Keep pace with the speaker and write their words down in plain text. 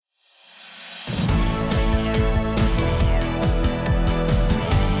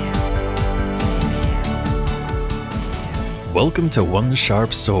Welcome to One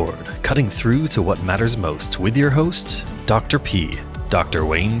Sharp Sword, cutting through to what matters most with your host, Dr. P, Dr.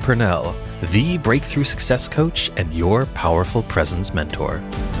 Wayne Purnell, the breakthrough success coach and your powerful presence mentor.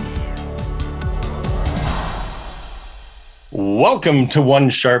 Welcome to One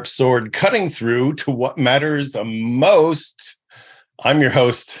Sharp Sword, cutting through to what matters most. I'm your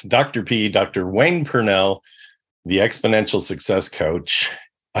host, Dr. P, Dr. Wayne Purnell, the exponential success coach.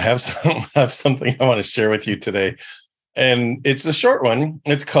 I have something I want to share with you today. And it's a short one.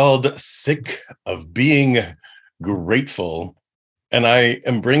 It's called Sick of Being Grateful. And I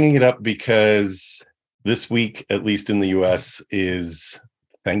am bringing it up because this week, at least in the US, is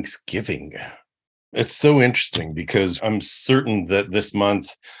Thanksgiving. It's so interesting because I'm certain that this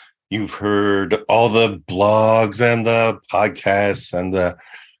month you've heard all the blogs and the podcasts and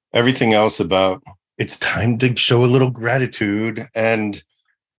everything else about it's time to show a little gratitude. And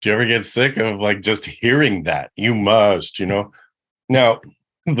do you ever get sick of just hearing that? You must, Now,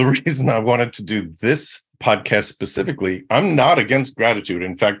 the reason I wanted to do this podcast specifically, I'm not against gratitude.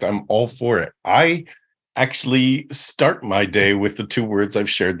 In fact, I'm all for it. I actually start my day with the two words I've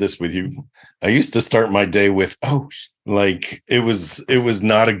shared this with you. I used to start my day with, it was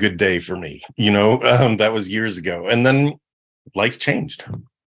not a good day for me. That was years ago. And then life changed.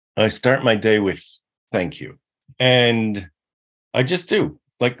 I start my day with thank you. And I just do.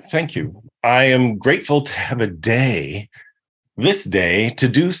 Thank you. I am grateful to have this day, to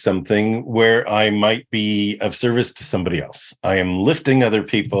do something where I might be of service to somebody else. I am lifting other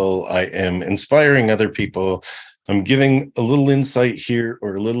people. I am inspiring other people. I'm giving a little insight here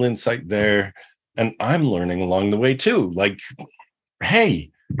or a little insight there. And I'm learning along the way too.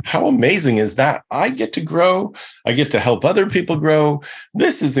 Hey, how amazing is that? I get to grow. I get to help other people grow.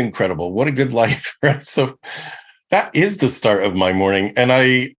 This is incredible. What a good life, right? So that is the start of my morning. And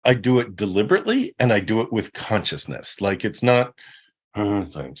I do it deliberately and I do it with consciousness. It's not,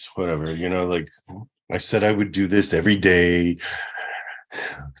 thanks, whatever, I said I would do this every day.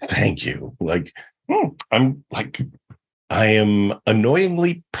 Thank you. I am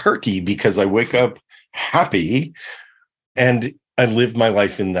annoyingly perky because I wake up happy and I live my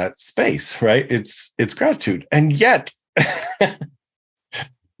life in that space, right? It's gratitude. And yet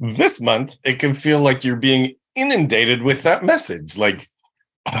this month, it can feel like you're being inundated with that message.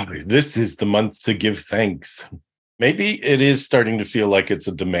 This is the month to give thanks. Maybe it is starting to feel like it's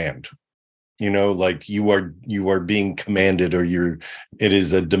a demand, you are being commanded, or it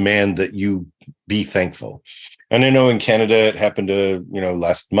is a demand that you be thankful. And I know in Canada, it happened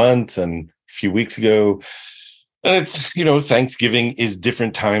last month and a few weeks ago. And it's, Thanksgiving is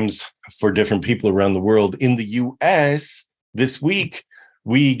different times for different people around the world. In the US this week,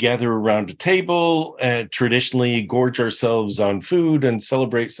 we gather around a table and traditionally gorge ourselves on food and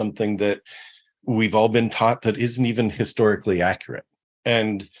celebrate something that we've all been taught that isn't even historically accurate.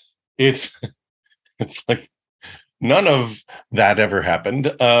 And it's like none of that ever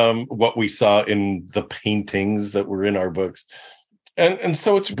happened. What we saw in the paintings that were in our books. And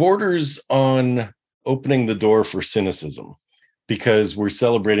so it's borders on opening the door for cynicism because we're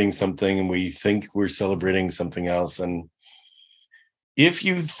celebrating something and we think we're celebrating something else. And if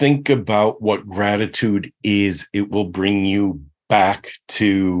you think about what gratitude is, it will bring you back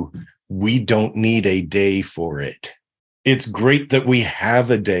to we don't need a day for it. It's great that we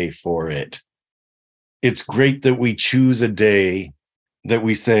have a day for it. It's great that we choose a day that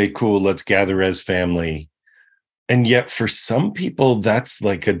we say, cool, let's gather as family. And yet for some people, that's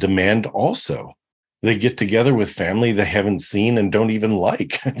like a demand also. They get together with family they haven't seen and don't even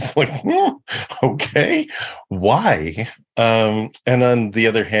like. It's okay, why? And on the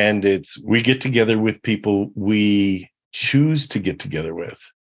other hand, we get together with people we choose to get together with.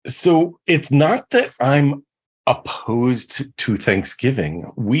 So it's not that I'm opposed to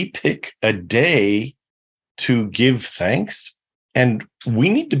Thanksgiving. We pick a day to give thanks, and we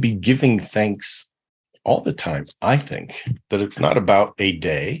need to be giving thanks all the time. I think that it's not about a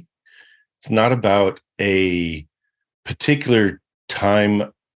day. It's not about a particular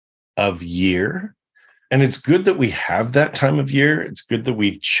time of year. And it's good that we have that time of year. It's good that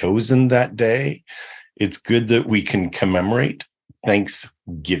we've chosen that day. It's good that we can commemorate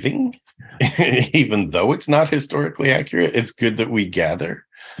Thanksgiving, even though it's not historically accurate. It's good that we gather.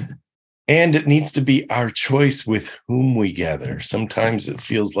 And it needs to be our choice with whom we gather. Sometimes it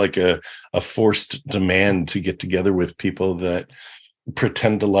feels like a forced demand to get together with people that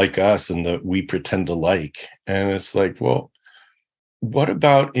pretend to like us and that we pretend to like. And it's well, what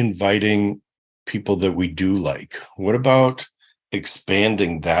about inviting people that we do like? What about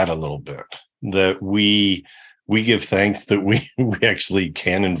expanding that a little bit? That we give thanks that we actually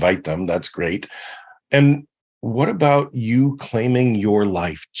can invite them. That's great. And what about you claiming your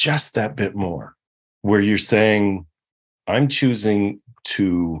life just that bit more, where you're saying, I'm choosing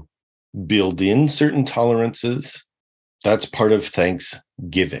to build in certain tolerances. That's part of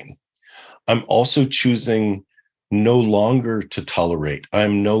Thanksgiving. I'm also choosing no longer to tolerate.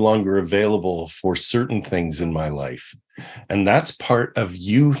 I'm no longer available for certain things in my life. And that's part of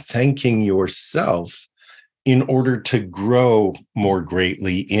you thanking yourself in order to grow more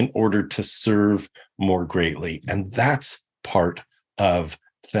greatly, in order to serve more greatly. And that's part of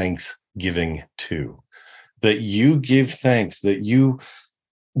Thanksgiving too. That you give thanks, that you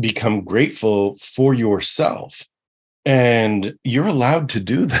become grateful for yourself. And you're allowed to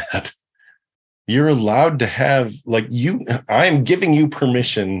do that. You're allowed to have, I'm giving you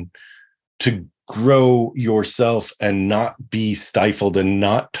permission to grow yourself and not be stifled and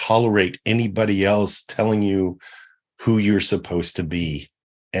not tolerate anybody else telling you who you're supposed to be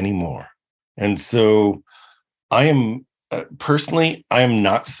anymore. And so I am personally, I am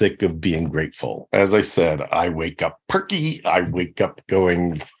not sick of being grateful. As I said, I wake up perky. I wake up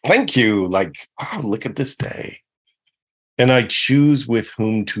going, thank you. Like, oh, look at this day. And I choose with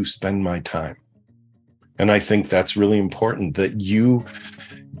whom to spend my time. And I think that's really important that you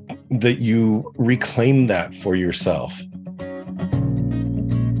reclaim that for yourself.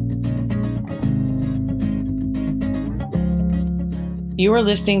 You are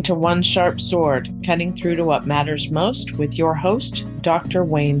listening to One Sharp Sword, cutting through to what matters most with your host, Dr.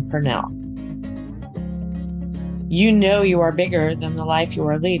 Wayne Purnell. You know you are bigger than the life you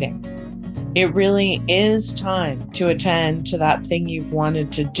are leading. It really is time to attend to that thing you've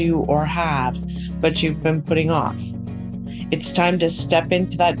wanted to do or have, but you've been putting off. It's time to step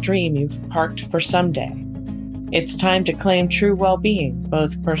into that dream you've parked for someday. It's time to claim true well-being,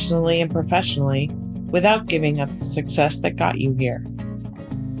 both personally and professionally, without giving up the success that got you here.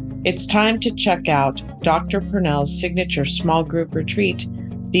 It's time to check out Dr. Purnell's signature small group retreat,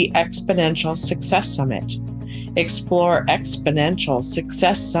 the Exponential Success Summit. Explore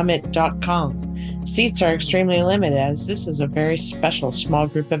exponentialsuccesssummit.com. Seats are extremely limited as this is a very special small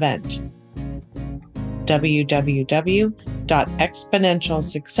group event.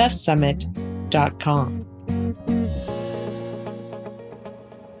 www.exponentialsuccesssummit.com.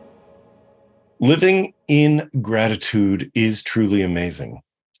 Living in gratitude is truly amazing.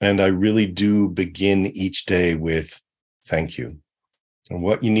 And I really do begin each day with thank you. And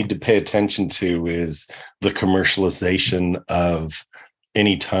what you need to pay attention to is the commercialization of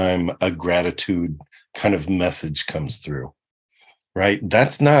any time a gratitude kind of message comes through, right?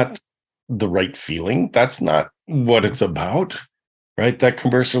 That's not the right feeling. That's not what it's about, right? That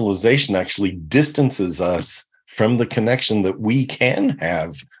commercialization actually distances us from the connection that we can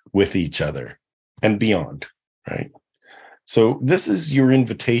have with each other and beyond, right? So this is your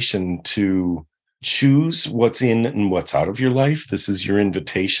invitation to choose what's in and what's out of your life. This is your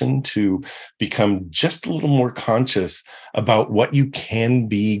invitation to become just a little more conscious about what you can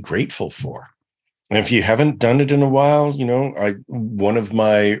be grateful for. And if you haven't done it in a while, one of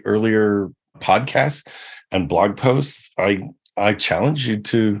my earlier podcasts and blog posts, I challenge you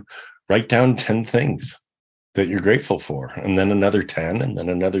to write down 10 things that you're grateful for, and then another 10, and then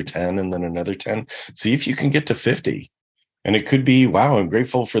another 10, and then another 10. See if you can get to 50. And it could be, wow, I'm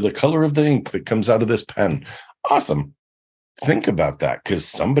grateful for the color of the ink that comes out of this pen. Awesome. Think about that because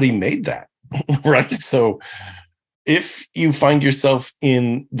somebody made that, right? So if you find yourself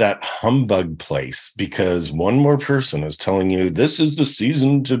in that humbug place because one more person is telling you this is the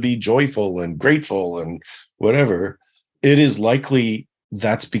season to be joyful and grateful and whatever, it is likely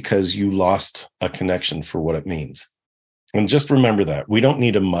that's because you lost a connection for what it means. And just remember that. We don't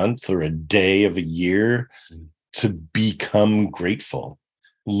need a month or a day of a year to become grateful.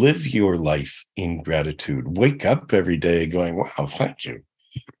 Live your life in gratitude. Wake up every day going, wow, thank you.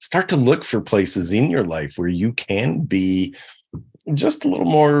 Start to look for places in your life where you can be just a little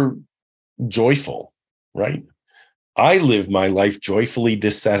more joyful, right? I live my life joyfully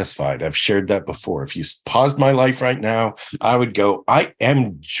dissatisfied. I've shared that before. If you paused my life right now, I would go, I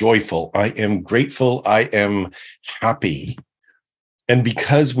am joyful. I am grateful. I am happy. And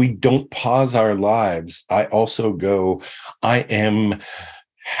because we don't pause our lives, I also go, I am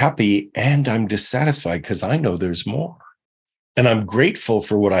happy and I'm dissatisfied because I know there's more. And I'm grateful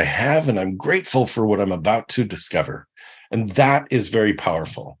for what I have, and I'm grateful for what I'm about to discover. And that is very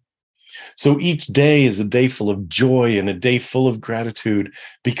powerful. So each day is a day full of joy and a day full of gratitude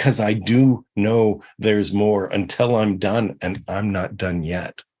because I do know there's more until I'm done, and I'm not done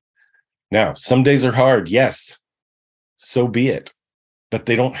yet. Now, some days are hard. Yes, so be it. But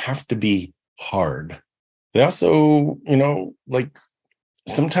they don't have to be hard. They also,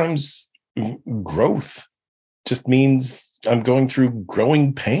 sometimes growth just means I'm going through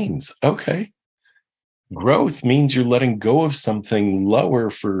growing pains. Okay. Growth means you're letting go of something lower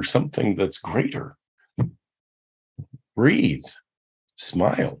for something that's greater. Breathe,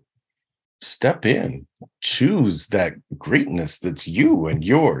 smile, step in, choose that greatness that's you and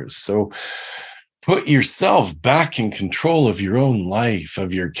yours. So put yourself back in control of your own life,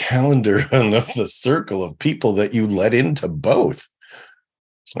 of your calendar, and of the circle of people that you let into both.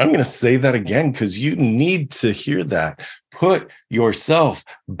 I'm going to say that again because you need to hear that. Put yourself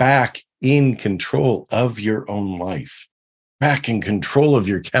back in control of your own life, back in control of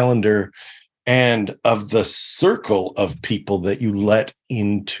your calendar and of the circle of people that you let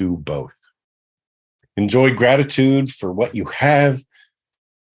into both. Enjoy gratitude for what you have.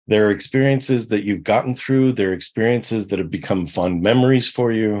 There are experiences that you've gotten through. There are experiences that have become fond memories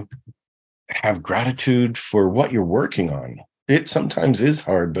for you. Have gratitude for what you're working on. It sometimes is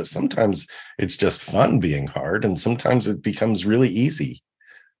hard, but sometimes it's just fun being hard. And sometimes it becomes really easy.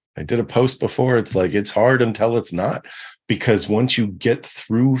 I did a post before. It's like, it's hard until it's not, because once you get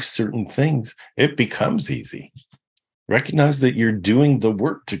through certain things, it becomes easy. Recognize that you're doing the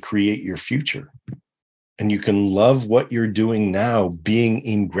work to create your future. And you can love what you're doing now, being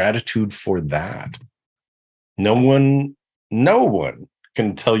in gratitude for that. No one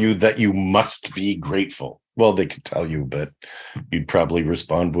can tell you that you must be grateful. Well, they could tell you, but you'd probably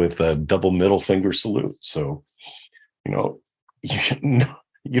respond with a double middle finger salute. So, you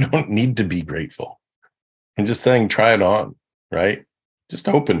don't need to be grateful. I'm just saying, try it on, right? Just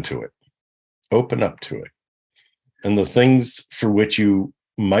open to it. Open up to it. And the things for which you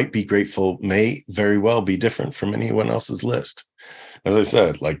might be grateful may very well be different from anyone else's list. As I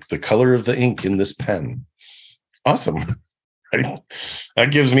said, like the color of the ink in this pen. Awesome. Right?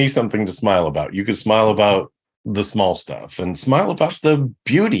 That gives me something to smile about. You could smile about the small stuff and smile about the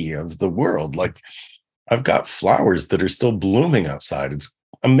beauty of the world. Like, I've got flowers that are still blooming outside. It's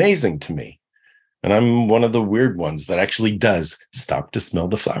amazing to me. And I'm one of the weird ones that actually does stop to smell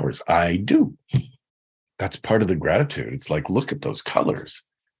the flowers. I do. That's part of the gratitude. It's like, look at those colors.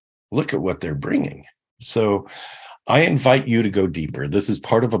 Look at what they're bringing. So I invite you to go deeper. This is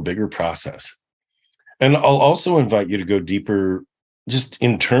part of a bigger process. And I'll also invite you to go deeper just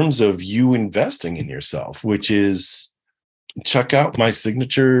in terms of you investing in yourself, which is check out my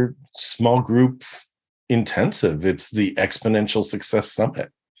signature small group intensive. It's the Exponential Success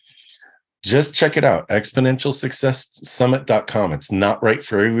Summit. Just check it out, exponentialsuccesssummit.com. It's not right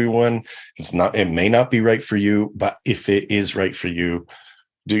for everyone. It may not be right for you, but if it is right for you,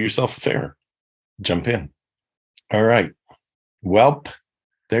 do yourself a favor. Jump in. All right. Well,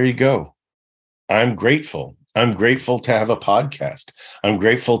 there you go. I'm grateful. I'm grateful to have a podcast. I'm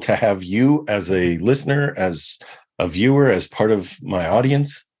grateful to have you as a listener, as a viewer, as part of my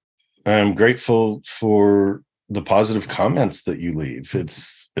audience. I'm grateful for the positive comments that you leave.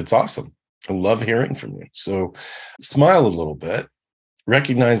 It's awesome. I love hearing from you. So smile a little bit,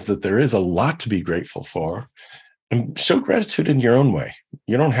 recognize that there is a lot to be grateful for, and show gratitude in your own way.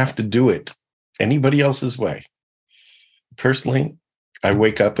 You don't have to do it anybody else's way. Personally, I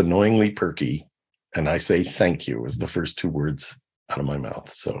wake up annoyingly perky and I say thank you as the first two words out of my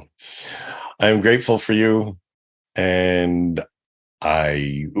mouth. So I'm grateful for you, and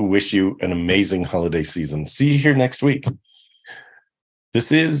I wish you an amazing holiday season. See you here next week.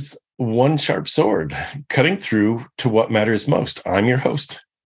 This is One Sharp Sword, cutting through to what matters most. I'm your host,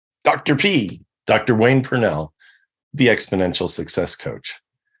 Dr. P, Dr. Wayne Purnell, the Exponential Success Coach.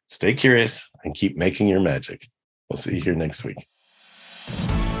 Stay curious and keep making your magic. We'll see you here next week.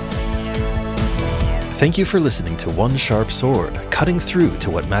 Thank you for listening to One Sharp Sword, cutting through to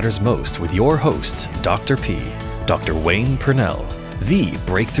what matters most with your host, Dr. P, Dr. Wayne Purnell, the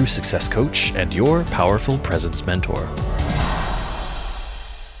Breakthrough Success Coach and your Powerful Presence Mentor.